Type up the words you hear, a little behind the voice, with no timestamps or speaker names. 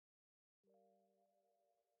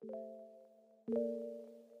Hello,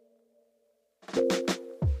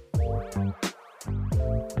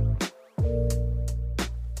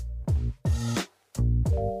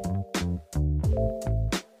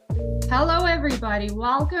 everybody.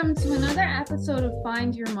 Welcome to another episode of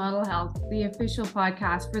Find Your Model Health, the official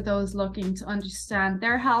podcast for those looking to understand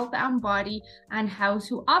their health and body and how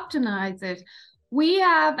to optimize it. We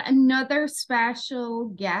have another special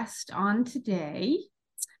guest on today.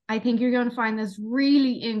 I think you're going to find this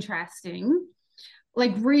really interesting.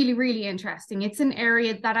 Really interesting. It's an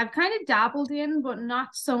area that I've kind of dabbled in, but not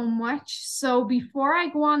so much. So before I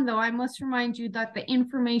go on, though, I must remind you that the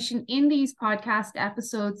information in these podcast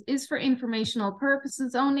episodes is for informational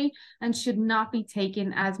purposes only and should not be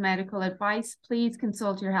taken as medical advice. Please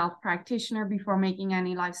consult your health practitioner before making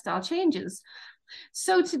any lifestyle changes.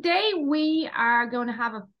 So today we are going to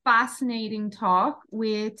have a fascinating talk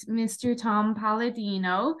with Mr. Tom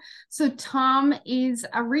Palladino. So Tom is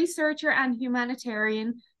a researcher and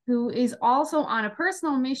humanitarian who is also on a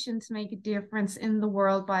personal mission to make a difference in the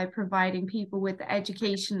world by providing people with the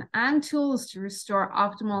education and tools to restore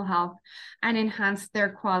optimal health and enhance their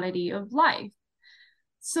quality of life.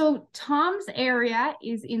 So Tom's area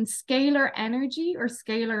is in scalar energy or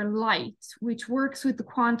scalar light, which works with the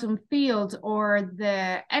quantum field or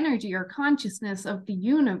the energy or consciousness of the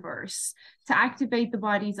universe to activate the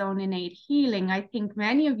body's own innate healing. I think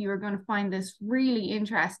many of you are going to find this really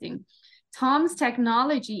interesting. Tom's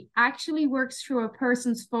technology actually works through a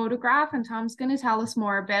person's photograph, and Tom's going to tell us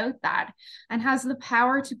more about that, and has the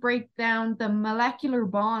power to break down the molecular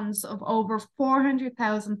bonds of over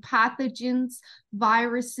 400,000 pathogens,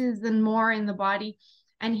 viruses, and more in the body.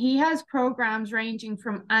 And he has programs ranging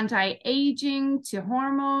from anti-aging to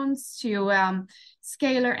hormones to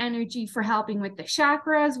scalar energy for helping with the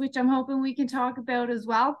chakras, which I'm hoping we can talk about as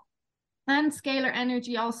well. And scalar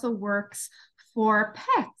energy also works for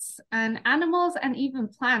pets and animals and even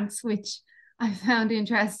plants, which I found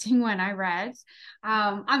interesting when I read.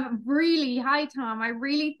 Hi, Tom. I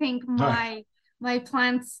really think my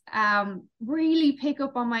plants really pick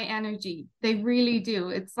up on my energy. They really do.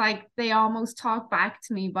 It's like they almost talk back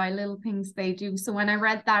to me by little things they do. So when I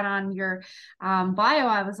read that on your bio,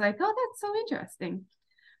 I was like, oh, that's so interesting.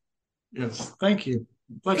 Yes, thank you.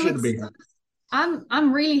 Pleasure to be here.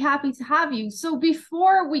 I'm really happy to have you. So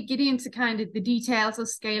before we get into kind of the details of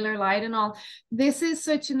scalar light and all, this is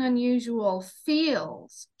such an unusual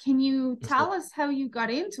field. Can you tell us how you got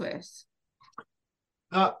into it?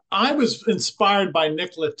 I was inspired by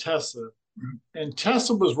Nikola Tesla, and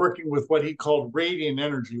Tesla was working with what he called radiant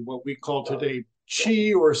energy, what we call today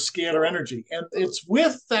chi or scalar energy. And it's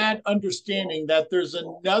with that understanding that there's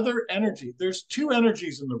another energy. There's two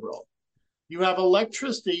energies in the world. You have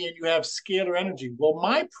electricity and you have scalar energy. Well,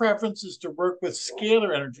 my preference is to work with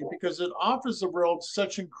scalar energy because it offers the world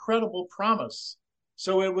such incredible promise.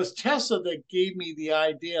 So it was Tesla that gave me the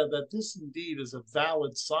idea that this indeed is a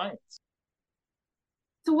valid science.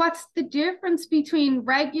 So what's the difference between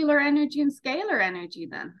regular energy and scalar energy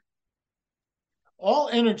then? All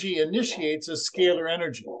energy initiates as scalar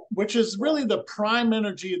energy, which is really the prime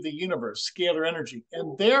energy of the universe, scalar energy.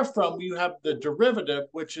 And therefrom, you have the derivative,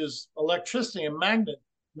 which is electricity and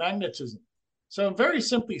magnetism. So very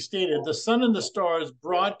simply stated, the sun and the stars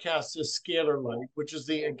broadcast this scalar light, which is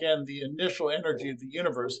the initial energy of the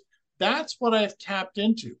universe. That's what I've tapped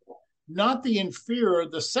into, not the inferior,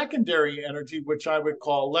 the secondary energy, which I would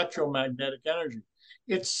call electromagnetic energy.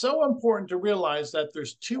 It's so important to realize that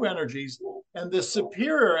there's two energies, and the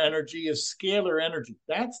superior energy is scalar energy.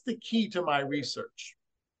 That's the key to my research.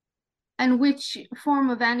 And which form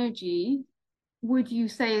of energy would you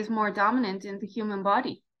say is more dominant in the human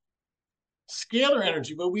body? Scalar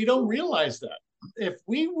energy, but we don't realize that. If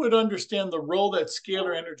we would understand the role that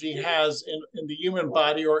scalar energy has in the human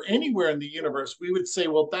body or anywhere in the universe, we would say,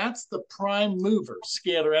 well, that's the prime mover,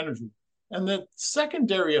 scalar energy. And the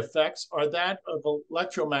secondary effects are that of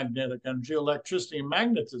electromagnetic energy, electricity, and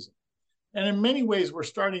magnetism. And in many ways, we're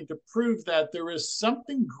starting to prove that there is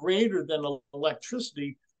something greater than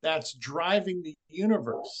electricity that's driving the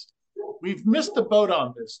universe. We've missed the boat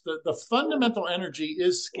on this. The fundamental energy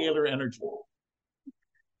is scalar energy.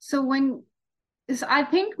 So I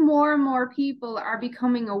think more and more people are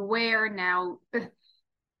becoming aware now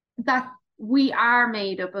that we are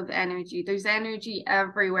made up of energy. There's energy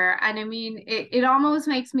everywhere. And I mean, it almost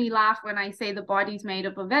makes me laugh when I say the body's made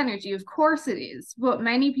up of energy. Of course it is, but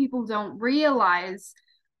many people don't realize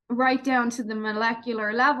right down to the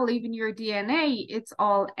molecular level, even your DNA, it's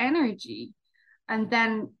all energy. And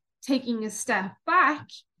then taking a step back,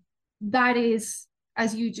 that is,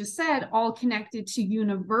 as you just said, all connected to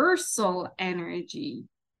universal energy.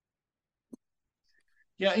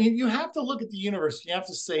 Yeah, you have to look at the universe. You have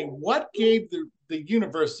to say, what gave the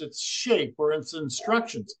universe its shape or its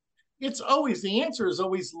instructions? The answer is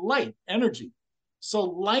always light energy. So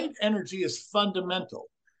light energy is fundamental.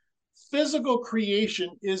 Physical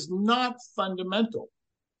creation is not fundamental.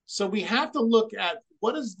 So we have to look at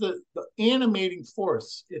what is the animating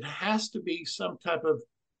force. It has to be some type of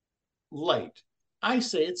light. I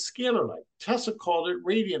say it's scalar light. Tesla called it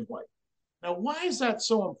radiant light. Now, why is that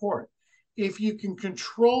so important? If you can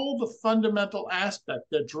control the fundamental aspect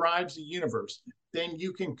that drives the universe, then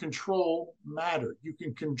you can control matter. You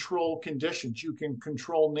can control conditions. You can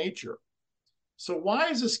control nature. So why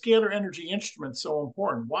is a scalar energy instrument so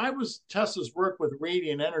important? Why was Tesla's work with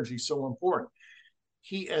radiant energy so important?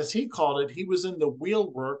 As he called it, he was in the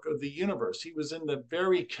wheelwork of the universe. He was in the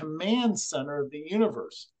very command center of the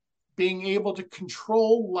universe. Being able to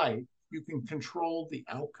control light, you can control the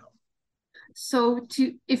outcome. So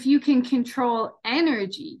if you can control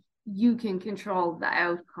energy, you can control the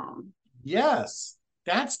outcome. Yes,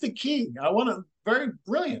 that's the key. Very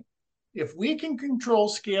brilliant. If we can control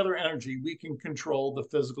scalar energy, we can control the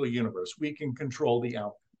physical universe. We can control the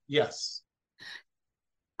outcome. Yes.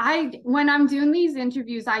 When I'm doing these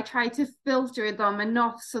interviews, I try to filter them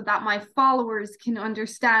enough so that my followers can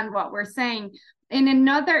understand what we're saying. In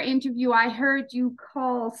another interview, I heard you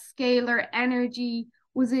call scalar energy,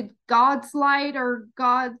 was it God's light or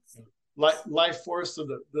God's life force, of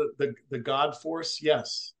the God force?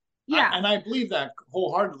 Yes. Yeah. And I believe that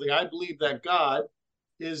wholeheartedly. I believe that God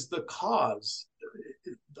is the cause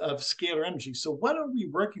of scalar energy. So what are we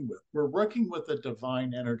working with? We're working with a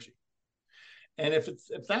divine energy. And if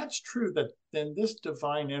that's true, then this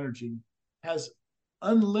divine energy has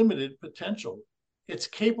unlimited potential. It's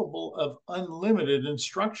capable of unlimited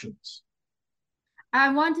instructions.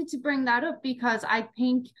 I wanted to bring that up because I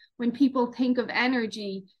think when people think of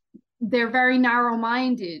energy, they're very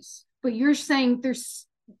narrow-minded. But you're saying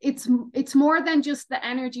it's more than just the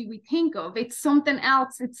energy we think of. It's something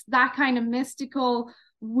else. It's that kind of mystical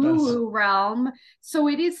woo-woo realm. So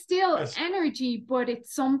it is still energy, but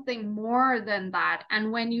it's something more than that.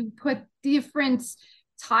 And when you put different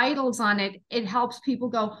titles on it, it helps people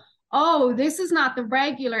go, oh, this is not the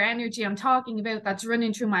regular energy I'm talking about that's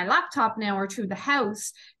running through my laptop now or through the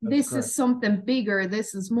house. This is something bigger.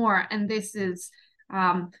 This is more. And this is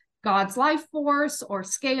God's life force or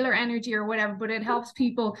scalar energy or whatever, but it helps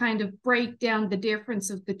people kind of break down the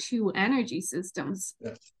difference of the two energy systems.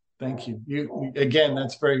 Yes. Thank you. Again,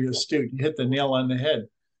 that's very astute. You hit the nail on the head.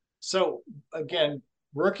 So again,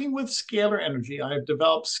 working with scalar energy, I have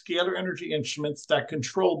developed scalar energy instruments that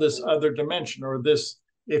control this other dimension, or this,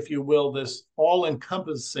 if you will, this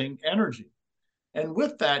all-encompassing energy. And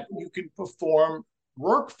with that, you can perform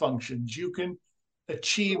work functions. You can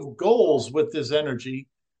achieve goals with this energy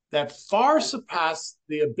that far surpass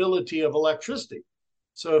the ability of electricity.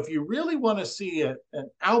 So if you really want to see an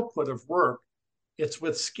output of work, it's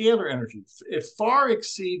with scalar energy. It far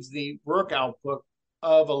exceeds the work output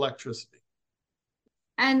of electricity.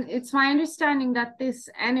 And it's my understanding that this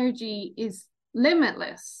energy is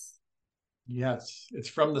limitless. Yes, it's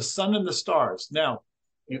from the sun and the stars. Now,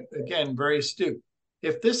 again, very astute.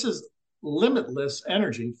 If this is limitless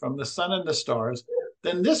energy from the sun and the stars,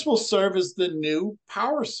 then this will serve as the new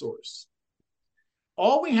power source.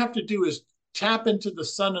 All we have to do is tap into the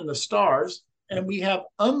sun and the stars, and we have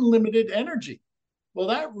unlimited energy. Well,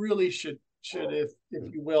 that really should, if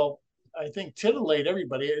you will, I think, titillate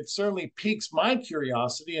everybody. It certainly piques my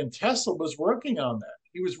curiosity, and Tesla was working on that.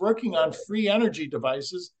 He was working on free energy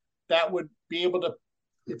devices that would be able to,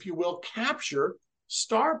 if you will, capture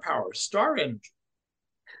star power, star energy.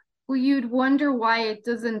 Well, you'd wonder why it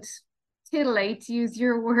doesn't titillate, to use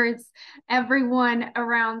your words, everyone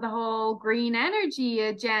around the whole green energy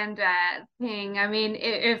agenda thing. I mean,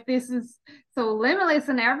 if this is so limitless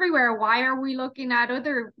and everywhere, why are we looking at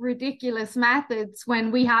other ridiculous methods when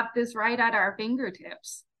we have this right at our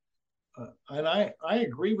fingertips? And I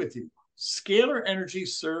agree with you. Scalar energy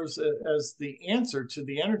serves as the answer to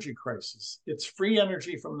the energy crisis. It's free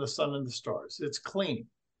energy from the sun and the stars. It's clean.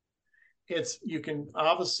 You can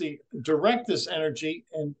obviously direct this energy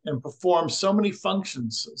and perform so many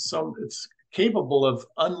functions. It's capable of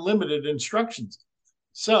unlimited instructions.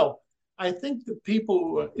 So I think the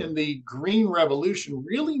people in the green revolution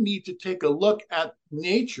really need to take a look at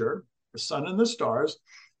nature, the sun and the stars,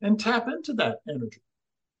 and tap into that energy.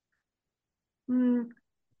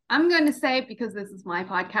 I'm going to say, because this is my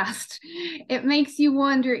podcast, it makes you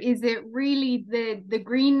wonder, is it really the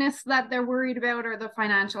greenness that they're worried about, or the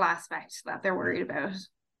financial aspect that they're worried about?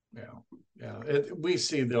 We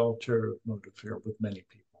see the ulterior motive here with many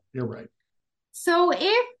people. You're right. So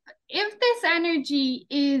if this energy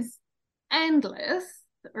is endless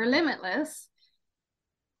or limitless,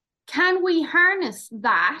 can we harness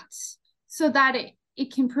that so that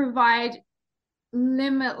it can provide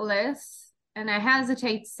limitless, and I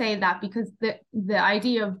hesitate to say that because the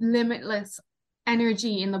idea of limitless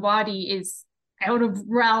energy in the body is out of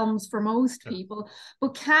realms for most people,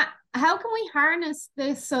 but how can we harness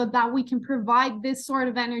this so that we can provide this sort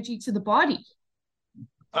of energy to the body?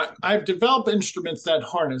 I've developed instruments that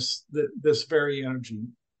harness this very energy.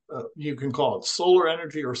 You can call it solar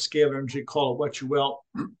energy or scalar energy, call it what you will.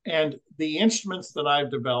 And the instruments that I've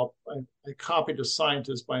developed, I copied a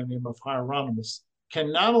scientist by the name of Hieronymus,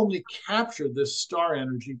 can not only capture this star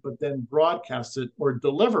energy, but then broadcast it or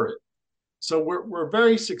deliver it. So we're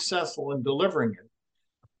very successful in delivering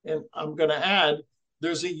it. And I'm going to add,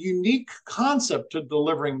 there's a unique concept to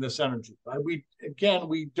delivering this energy.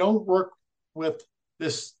 We don't work with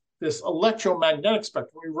this electromagnetic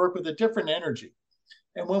spectrum. We work with a different energy.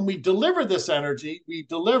 And when we deliver this energy, we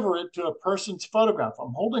deliver it to a person's photograph.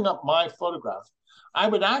 I'm holding up my photograph. I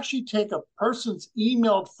would actually take a person's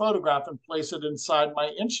emailed photograph and place it inside my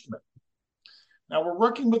instrument. Now we're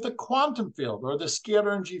working with the quantum field or the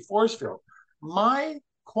scalar energy force field. My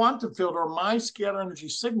quantum field or my scalar energy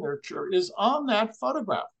signature is on that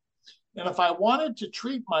photograph. And if I wanted to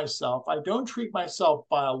treat myself, I don't treat myself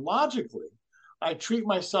biologically. I treat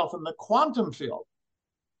myself in the quantum field.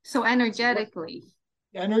 So energetically.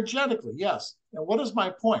 Energetically, yes. And what is my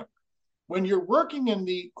point? When you're working in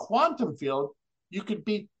the quantum field, you could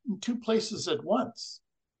be in two places at once.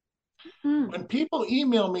 When people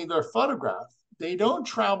email me their photograph, they don't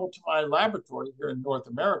travel to my laboratory here in North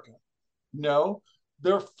America. No,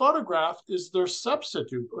 their photograph is their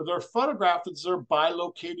substitute, or their photograph is their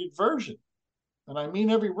bilocated version. And I mean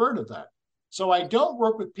every word of that. So I don't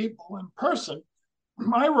work with people in person.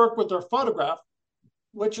 I work with their photograph,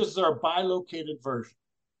 which is their bilocated version.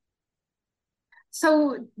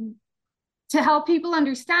 So to help people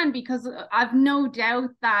understand, because I've no doubt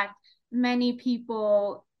that many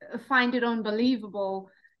people find it unbelievable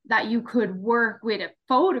that you could work with a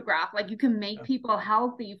photograph, like you can make people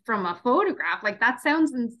healthy from a photograph. Like that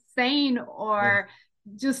sounds insane, or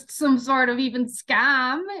just some sort of even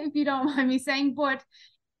scam, if you don't mind me saying. But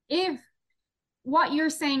if what you're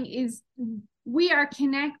saying is we are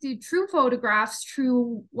connected through photographs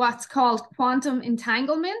through what's called quantum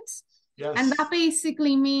entanglement. Yes. And that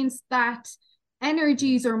basically means that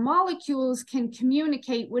energies or molecules can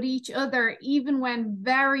communicate with each other even when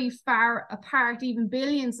very far apart, even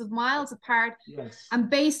billions of miles apart. Yes. And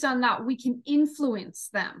based on that, we can influence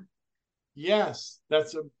them. Yes,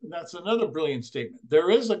 that's another brilliant statement.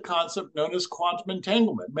 There is a concept known as quantum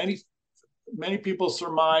entanglement. Many people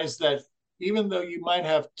surmise that even though you might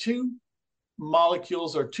have two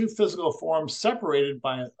molecules or two physical forms separated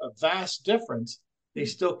by a vast difference, they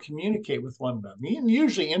still communicate with one another, and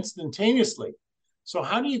usually instantaneously. So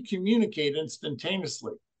how do you communicate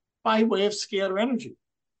instantaneously? By way of scalar energy.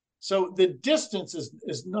 So the distance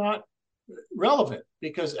is not relevant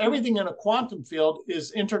because everything in a quantum field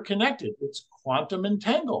is interconnected. It's quantum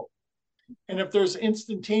entangled. And if there's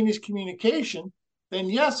instantaneous communication, then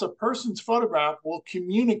yes, a person's photograph will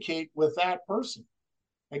communicate with that person.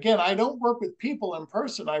 Again, I don't work with people in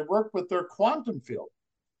person. I work with their quantum field.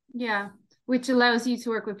 Yeah, which allows you to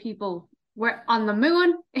work with people on the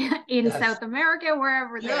moon, in South America,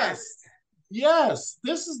 wherever they are. Yes,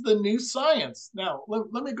 this is the new science. Now,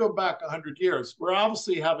 let me go back 100 years. We're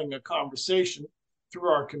obviously having a conversation through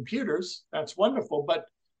our computers. That's wonderful. But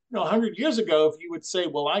 100 years ago, if you would say,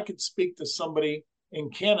 well, I could speak to somebody in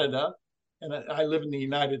Canada, and I live in the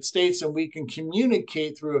United States, and we can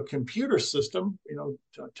communicate through a computer system,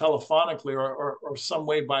 telephonically or some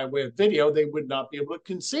way by way of video, they would not be able to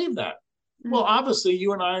conceive that. Mm-hmm. Well, obviously,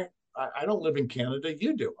 you and I don't live in Canada,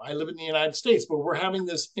 you do. I live in the United States, but we're having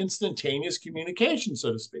this instantaneous communication,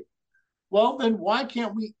 so to speak. Well, then why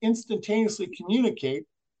can't we instantaneously communicate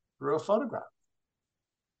through a photograph?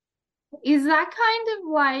 Is that kind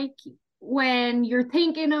of like when you're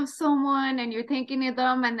thinking of someone and you're thinking of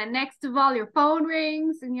them, and then next of all, your phone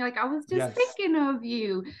rings and you're like, I was just thinking of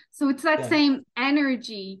you. So it's that same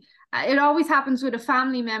energy. It always happens with a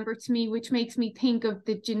family member to me, which makes me think of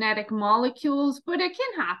the genetic molecules, but it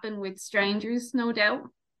can happen with strangers, no doubt.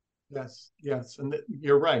 Yes. And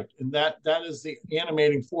you're right. And that is the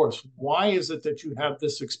animating force. Why is it that you have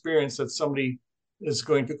this experience that somebody is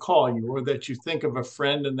going to call you, or that you think of a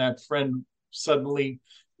friend and that friend suddenly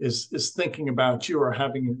is thinking about you or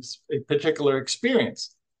having a particular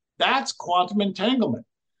experience? That's quantum entanglement.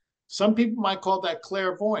 Some people might call that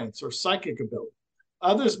clairvoyance or psychic ability.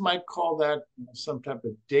 Others might call that some type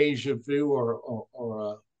of deja vu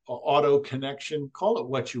or auto connection, call it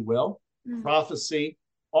what you will, prophecy,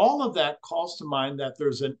 all of that calls to mind that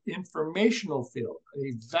there's an informational field,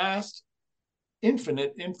 a vast,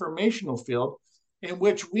 infinite informational field in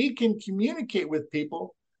which we can communicate with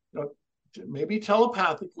people, maybe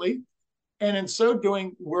telepathically. And in so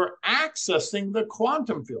doing, we're accessing the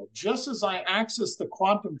quantum field. Just as I access the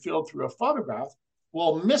quantum field through a photograph,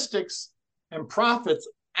 well, mystics and prophets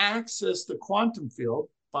access the quantum field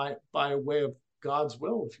by way of God's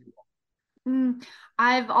will, if you will.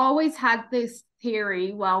 I've always had this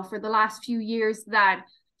theory, well, for the last few years, that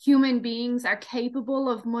human beings are capable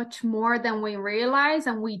of much more than we realize.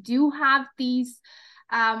 And we do have these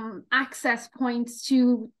access points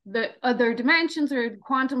to the other dimensions or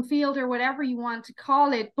quantum field or whatever you want to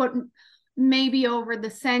call it. But maybe over the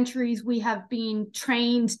centuries, we have been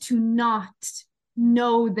trained to not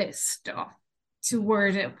know this stuff, to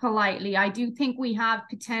word it politely. I do think we have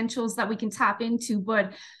potentials that we can tap into,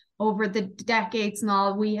 but over the decades and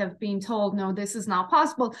all, we have been told, no, this is not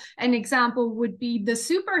possible. An example would be the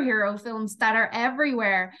superhero films that are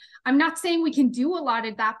everywhere. I'm not saying we can do a lot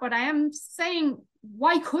of that, but I am saying,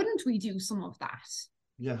 why couldn't we do some of that?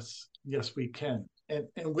 Yes, we can. And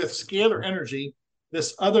with scalar energy,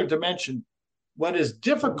 this other dimension, what is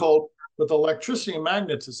difficult with electricity and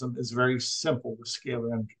magnetism is very simple with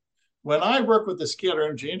scalar energy. When I work with the scalar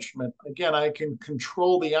energy instrument, again, I can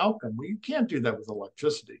control the outcome. Well, you can't do that with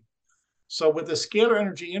electricity. So with the scalar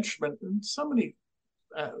energy instrument, in so many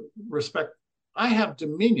respects, I have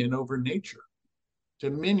dominion over nature.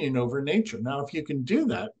 Now, if you can do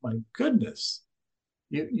that, my goodness,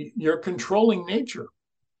 you're controlling nature.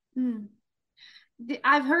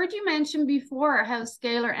 I've heard you mention before how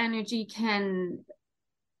scalar energy can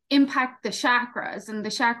impact the chakras, and the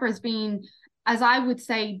chakras being, as I would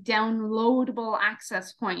say, downloadable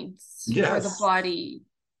access points for the body.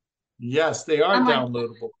 Yes, they are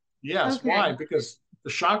downloadable. Yes. Okay. Why? Because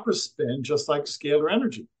the chakras spin just like scalar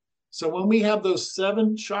energy. So when we have those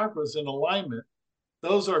 7 chakras in alignment,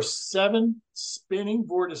 those are 7 spinning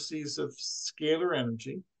vortices of scalar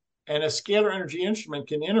energy. And a scalar energy instrument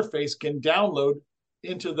can download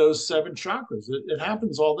into those 7 chakras. It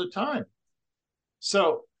happens all the time.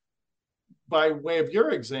 So by way of your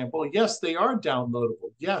example, yes, they are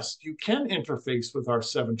downloadable. Yes, you can interface with our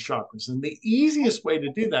 7 chakras. And the easiest way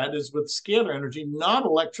to do that is with scalar energy, not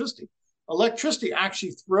electricity. Electricity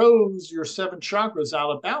actually throws your 7 chakras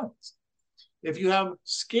out of balance. If you have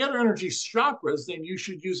scalar energy chakras, then you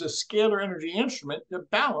should use a scalar energy instrument to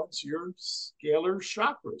balance your scalar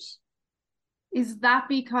chakras. Is that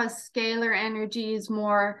because scalar energy is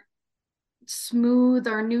more smooth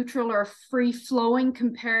or neutral or free flowing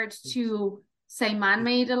compared to, say,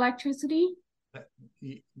 man-made electricity?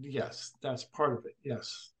 Yes, that's part of it.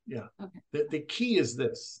 Yes. Yeah. Okay. The key is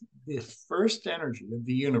this: the first energy of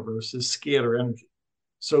the universe is scalar energy.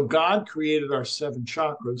 So God created our 7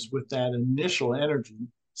 chakras with that initial energy,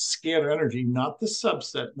 scalar energy, not the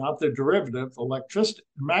subset, not the derivative, electricity,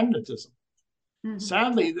 magnetism.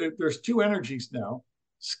 Sadly, there's 2 energies now,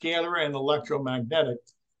 scalar and electromagnetic.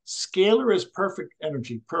 Scalar is perfect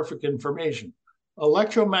energy, perfect information.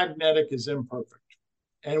 Electromagnetic is imperfect.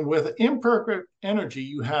 And with imperfect energy,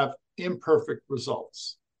 you have imperfect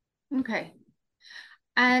results. Okay.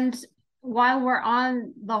 And while we're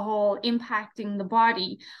on the whole impacting the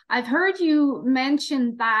body, I've heard you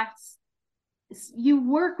mention that you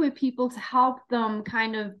work with people to help them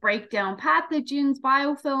kind of break down pathogens,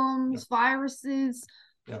 biofilms, viruses,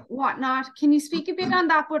 whatnot. Can you speak a bit on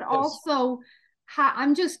that? But also,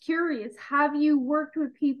 I'm just curious, have you worked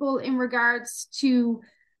with people in regards to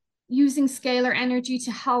using scalar energy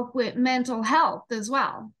to help with mental health as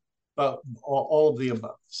well? All of the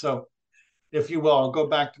above. So if you will, I'll go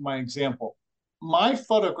back to my example. My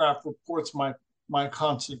photograph reports my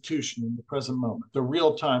constitution in the present moment, the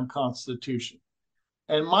real-time constitution.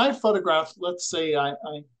 And my photograph, let's say I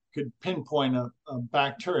could pinpoint a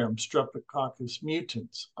bacterium, Streptococcus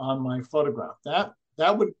mutans, on my photograph.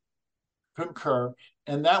 That would concur,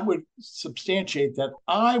 and that would substantiate that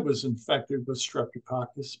I was infected with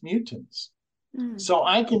Streptococcus mutans. So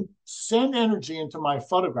I can send energy into my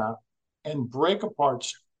photograph and break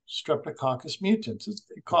apart Streptococcus mutans.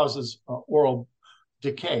 It causes oral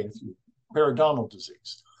decay, periodontal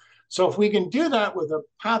disease. So if we can do that with a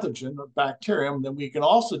pathogen, a bacterium, then we can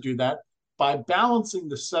also do that by balancing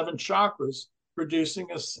the 7 chakras, producing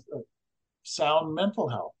a sound mental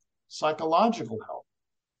health, psychological health.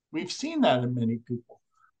 We've seen that in many people.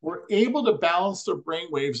 We're able to balance their brain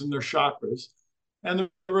waves and their chakras, and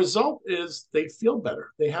the result is they feel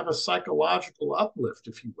better. They have a psychological uplift,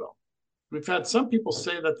 if you will. We've had some people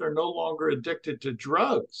say that they're no longer addicted to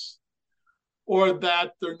drugs. or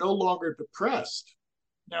that they're no longer depressed.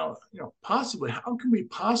 Now, possibly, how can we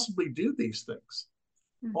possibly do these things?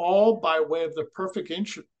 All by way of the perfect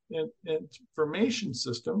information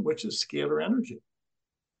system, which is scalar energy.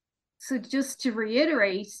 So just to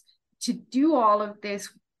reiterate, to do all of this,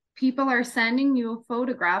 people are sending you a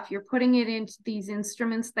photograph, you're putting it into these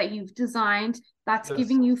instruments that you've designed, that's Yes.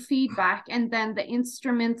 giving you feedback, and then the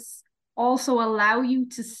instruments also allow you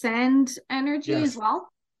to send energy as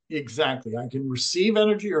well? Exactly. I can receive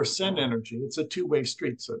energy or send energy. It's a two-way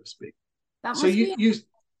street, so to speak. That So must be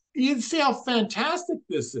you see how fantastic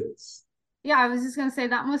this is. Yeah, I was just going to say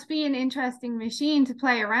that must be an interesting machine to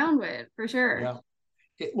play around with, for sure. Yeah.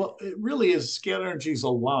 It really is. Scalar energy is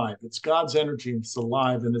alive. It's God's energy. It's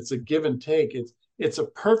alive, and it's a give and take. It's a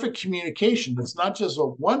perfect communication. It's not just a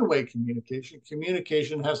one-way communication.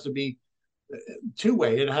 Communication has to be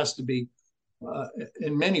two-way. It has to be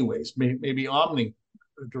in many ways, maybe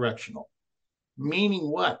omnidirectional.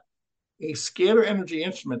 Meaning what? A scalar energy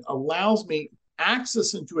instrument allows me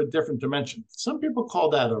access into a different dimension. Some people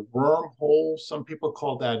call that a wormhole. Some people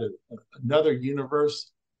call that another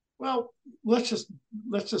universe. Well, let's just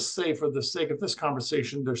say, for the sake of this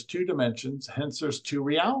conversation, there's two dimensions, hence there's two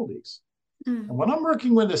realities. And when I'm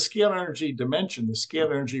working with the scalar energy dimension, the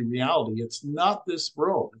scalar energy reality, it's not this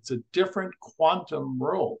world. It's a different quantum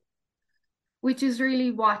world. Which is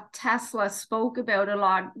really what Tesla spoke about a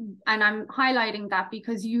lot. And I'm highlighting that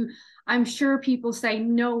because I'm sure people say,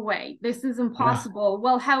 no way, this is impossible. Yeah.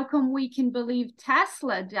 Well, how come we can believe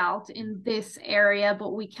Tesla dealt in this area,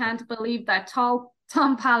 but we can't believe that Tom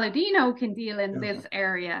Palladino can deal in this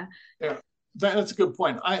area? Yeah, that's a good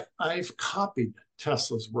point. I've copied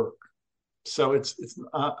Tesla's work. So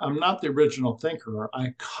I'm not the original thinker.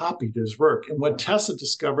 I copied his work. And what Tesla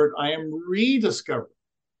discovered, I am rediscovering.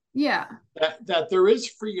 Yeah. That there is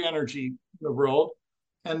free energy in the world,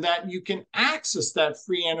 and that you can access that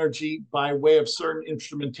free energy by way of certain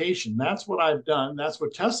instrumentation. That's what I've done. That's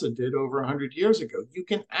what Tesla did over 100 years ago. You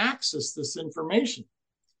can access this information.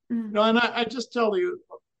 And I just tell you,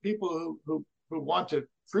 people who want to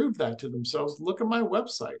prove that to themselves, look at my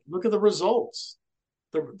website. Look at the results.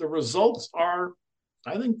 The results are,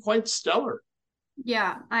 I think, quite stellar.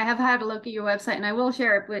 Yeah, I have had a look at your website and I will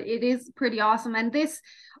share it, but it is pretty awesome. And this,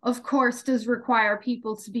 of course, does require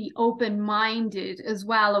people to be open-minded as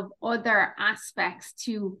well of other aspects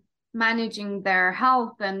to managing their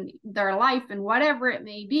health and their life and whatever it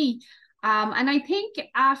may be. And I think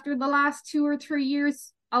after the last 2 or 3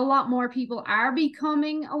 years, a lot more people are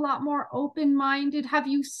becoming a lot more open-minded. Have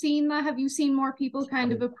you seen that? Have you seen more people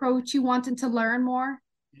kind of approach you wanting to learn more?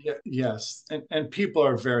 Yeah, yes. And people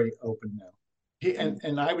are very open now.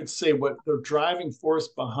 And I would say what the driving force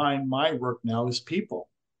behind my work now is people,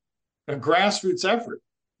 a grassroots effort.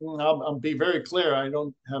 I'll be very clear. I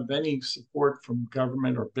don't have any support from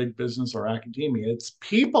government or big business or academia. It's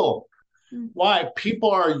people. Why? People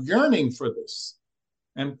are yearning for this.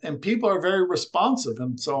 And people are very responsive.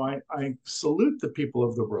 And so I salute the people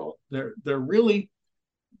of the world. They're really,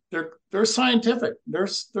 they're scientific.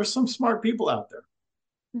 There's some smart people out there.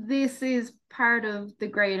 This is part of the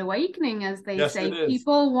Great Awakening, as they Yes, say. it is.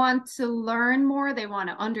 People want to learn more. They want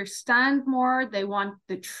to understand more. They want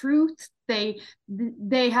the truth. They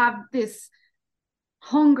have this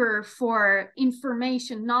hunger for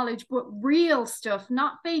information, knowledge, but real stuff,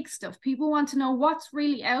 not fake stuff. People want to know what's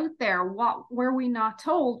really out there. What were we not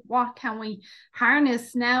told? What can we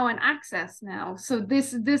harness now and access now? So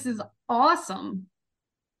this is awesome.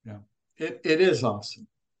 Yeah, it is awesome.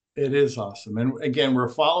 It is awesome. And again, we're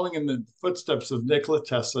following in the footsteps of Nikola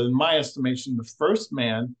Tesla, in my estimation, the first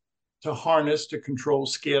man to harness, to control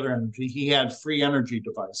scalar energy. He had free energy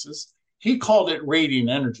devices. He called it radiant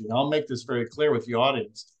energy. I'll make this very clear with the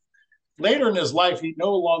audience. Later in his life, he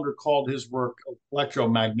no longer called his work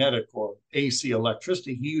electromagnetic or AC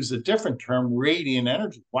electricity. He used a different term, radiant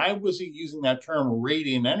energy. Why was he using that term,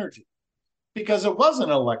 radiant energy? Because it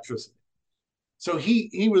wasn't electricity. So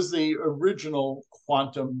he was the original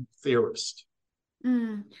quantum theorist.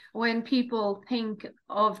 When people think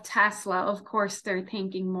of Tesla, of course, they're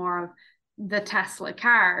thinking more of the Tesla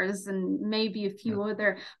cars and maybe a few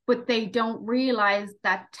other, but they don't realize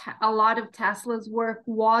that a lot of Tesla's work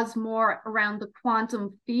was more around the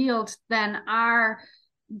quantum field than our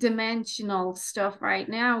dimensional stuff right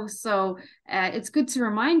now. So it's good to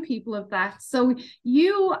remind people of that. So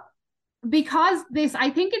because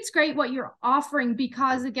I think it's great what you're offering,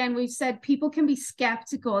 because again, we've said people can be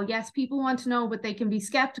skeptical. Yes, people want to know, but they can be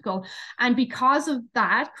skeptical. And because of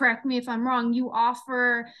that, correct me if I'm wrong, you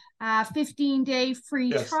offer a 15-day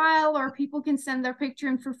free trial, or people can send their picture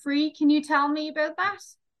in for free. Can you tell me about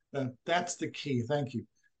that? That's the key. Thank you.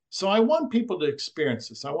 So I want people to experience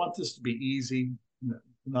this. I want this to be easy,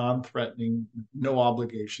 non-threatening, no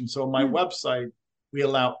obligation. So on my website, we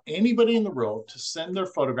allow anybody in the world to send their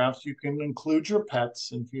photographs. You can include your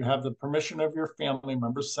pets. And if you have the permission of your family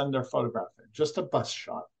members, send their photograph in, just a bust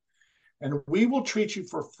shot. And we will treat you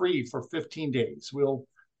for free for 15 days.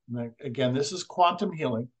 Again, this is quantum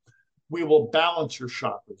healing. We will balance your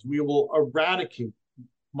chakras. We will eradicate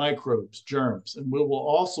microbes, germs, and we will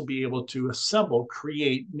also be able to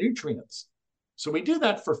create nutrients. So we do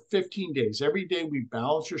that for 15 days. Every day we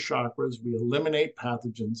balance your chakras, we eliminate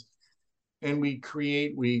pathogens, and we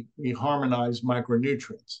harmonize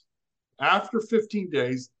micronutrients. After 15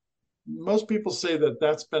 days, most people say that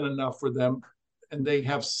that's been enough for them, and they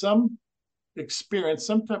have some experience,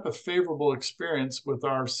 some type of favorable experience with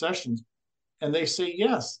our sessions. And they say,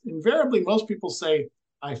 yes, invariably, most people say,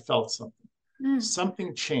 I felt something.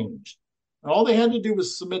 Something changed. And all they had to do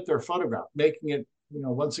was submit their photograph, making it,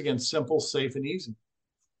 once again, simple, safe, and easy.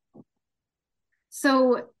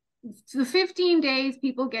 So the 15 days,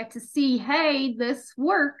 people get to see, hey, this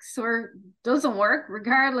works or doesn't work,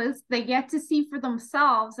 regardless. They get to see for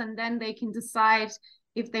themselves, and then they can decide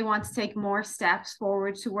if they want to take more steps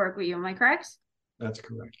forward to work with you. Am I correct? That's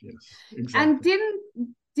correct, yes. Exactly. And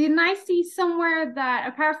didn't I see somewhere that,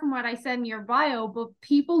 apart from what I said in your bio, but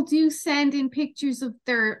people do send in pictures of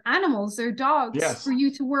their animals, their dogs, yes, for you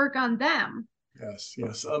to work on them? Yes.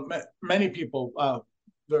 Many people,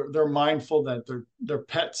 they're mindful that their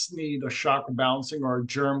pets need a chakra balancing or a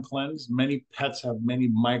germ cleanse. Many pets have many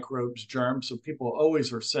microbes, germs. So people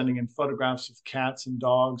always are sending in photographs of cats and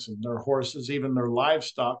dogs and their horses, even their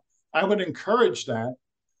livestock. I would encourage that.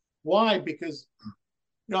 Why? Because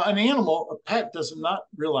an animal, a pet, does not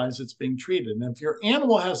realize it's being treated. And if your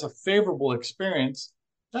animal has a favorable experience,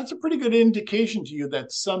 that's a pretty good indication to you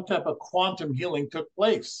that some type of quantum healing took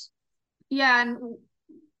place. Yeah, and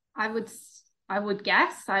I would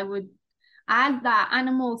add that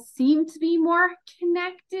animals seem to be more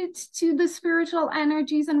connected to the spiritual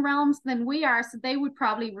energies and realms than we are, so they would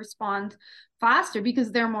probably respond faster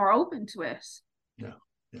because they're more open to it. Yeah.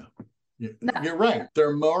 You're right.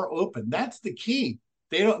 They're more open. That's the key.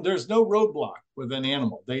 There's no roadblock with an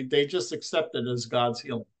animal. They just accept it as God's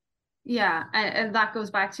healing. Yeah, and that goes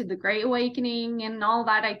back to the Great Awakening and all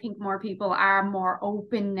that. I think more people are more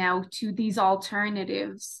open now to these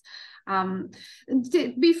alternatives.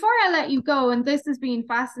 Before I let you go, and this has been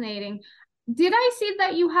fascinating, did I see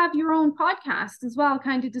that you have your own podcast as well,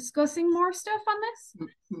 kind of discussing more stuff on this?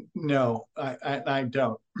 No, I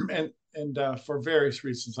don't. And for various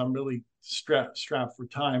reasons, I'm really strapped for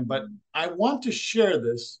time, but I want to share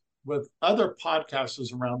this with other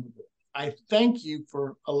podcasters around the world. I thank you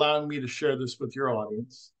for allowing me to share this with your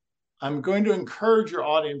audience. I'm going to encourage your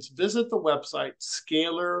audience, visit the website,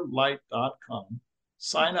 scalarlight.com.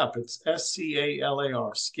 Sign up. It's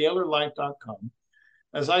SCALAR, scalarlight.com.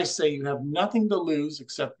 As I say, you have nothing to lose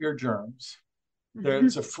except your germs.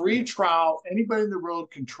 It's a free trial. Anybody in the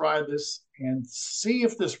world can try this and see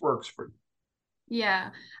if this works for you. Yeah.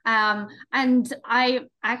 And I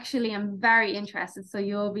actually am very interested. So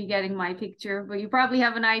you'll be getting my picture, but you probably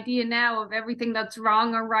have an idea now of everything that's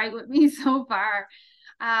wrong or right with me so far.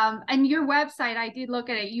 And your website, I did look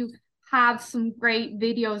at it. You have some great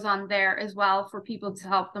videos on there as well for people to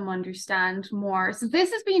help them understand more. So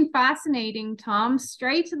this has been fascinating, Tom.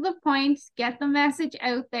 Straight to the point, get the message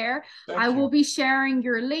out there. I will be sharing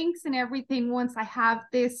your links and everything once I have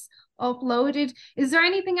this uploaded. Is there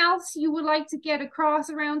anything else you would like to get across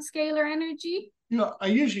around scalar energy? I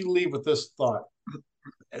usually leave with this thought.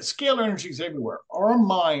 Scalar energy is everywhere. Our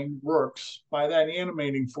mind works by that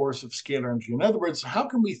animating force of scalar energy. In other words, how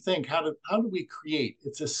can we think? How do we create?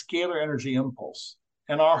 It's a scalar energy impulse.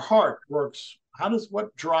 And our heart works.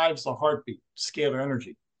 What drives the heartbeat? Scalar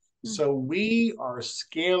energy. So we are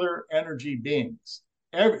scalar energy beings.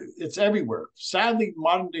 It's everywhere. Sadly,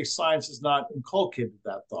 modern day science has not inculcated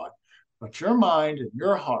that thought. But your mind and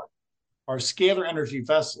your heart are scalar energy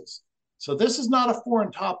vessels. So this is not a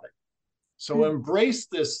foreign topic. So embrace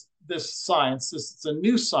this science. It's a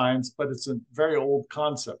new science, but it's a very old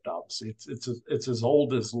concept, obviously. It's as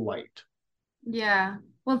old as light. Yeah.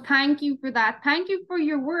 Well, thank you for that. Thank you for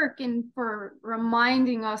your work and for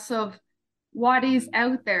reminding us of what is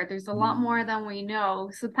out there. There's a lot more than we know.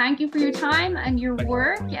 So thank you for your time and your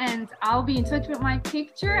work, and I'll be in touch with my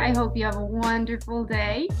picture. I hope you have a wonderful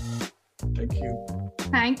day. Thank you.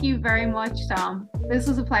 Thank you very much, Tom. This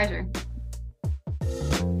was a pleasure.